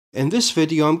In this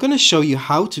video, I'm going to show you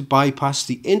how to bypass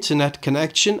the internet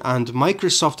connection and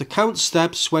Microsoft account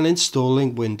steps when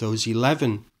installing Windows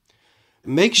 11.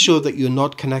 Make sure that you're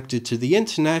not connected to the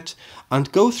internet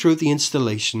and go through the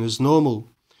installation as normal.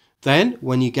 Then,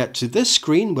 when you get to this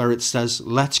screen where it says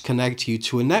 "Let's connect you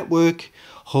to a network,"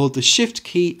 hold the Shift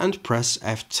key and press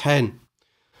F10.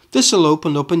 This will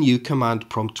open up a new command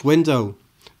prompt window.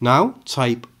 Now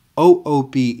type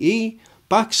OOBE/bypass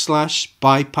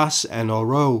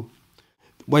NRO.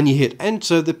 When you hit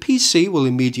enter, the PC will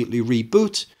immediately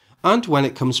reboot, and when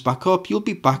it comes back up, you'll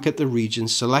be back at the region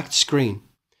select screen.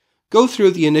 Go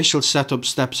through the initial setup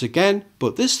steps again,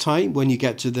 but this time when you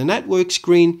get to the network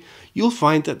screen, you'll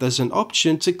find that there's an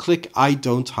option to click I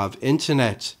don't have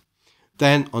internet.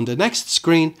 Then on the next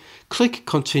screen, click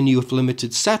continue with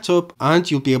limited setup and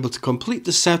you'll be able to complete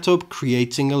the setup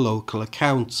creating a local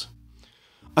account.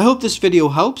 I hope this video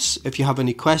helps. If you have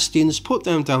any questions, put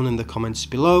them down in the comments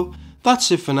below.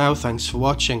 That's it for now, thanks for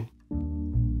watching.